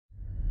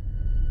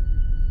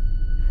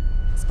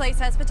place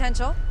has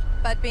potential,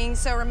 but being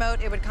so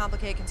remote, it would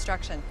complicate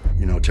construction.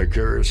 You know, take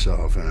care of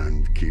yourself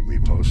and keep me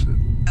posted.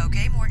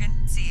 Okay, Morgan.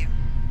 See you.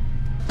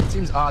 It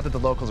seems odd that the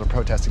locals are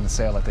protesting the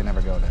sale like they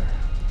never go there.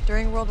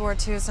 During World War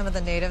II, some of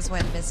the natives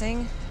went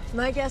missing.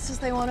 My guess is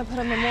they want to put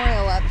a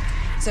memorial up.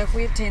 So if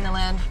we obtain the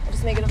land, we'll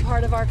just make it a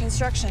part of our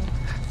construction.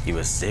 It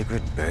was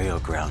sacred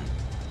burial ground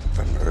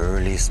from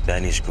early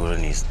Spanish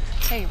colonies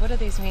Hey, what do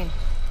these mean?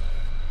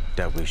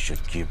 that we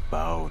should keep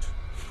out.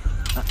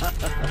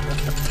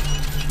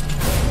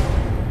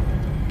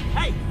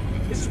 Hey,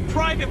 this is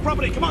private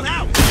property. Come on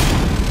out.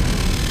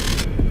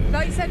 I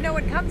thought you said no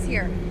one comes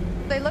here.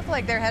 They look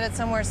like they're headed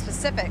somewhere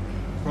specific.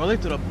 Probably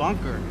to the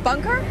bunker.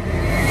 Bunker?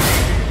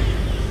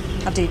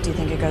 How deep do you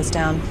think it goes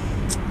down?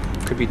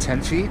 Could be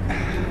 10 feet.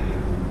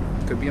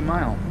 Could be a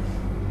mile.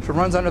 If it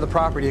runs under the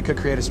property, it could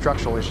create a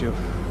structural issue.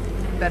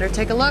 Better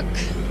take a look.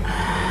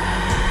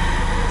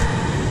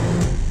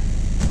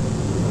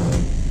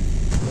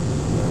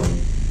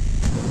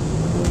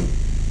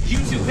 You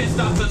two pissed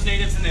off those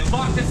natives and they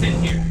locked us in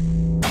here.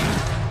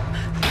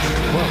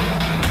 Whoa.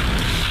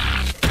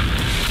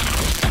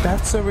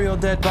 That's a real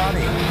dead body.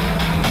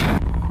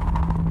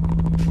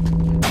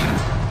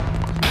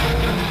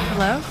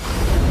 Hello?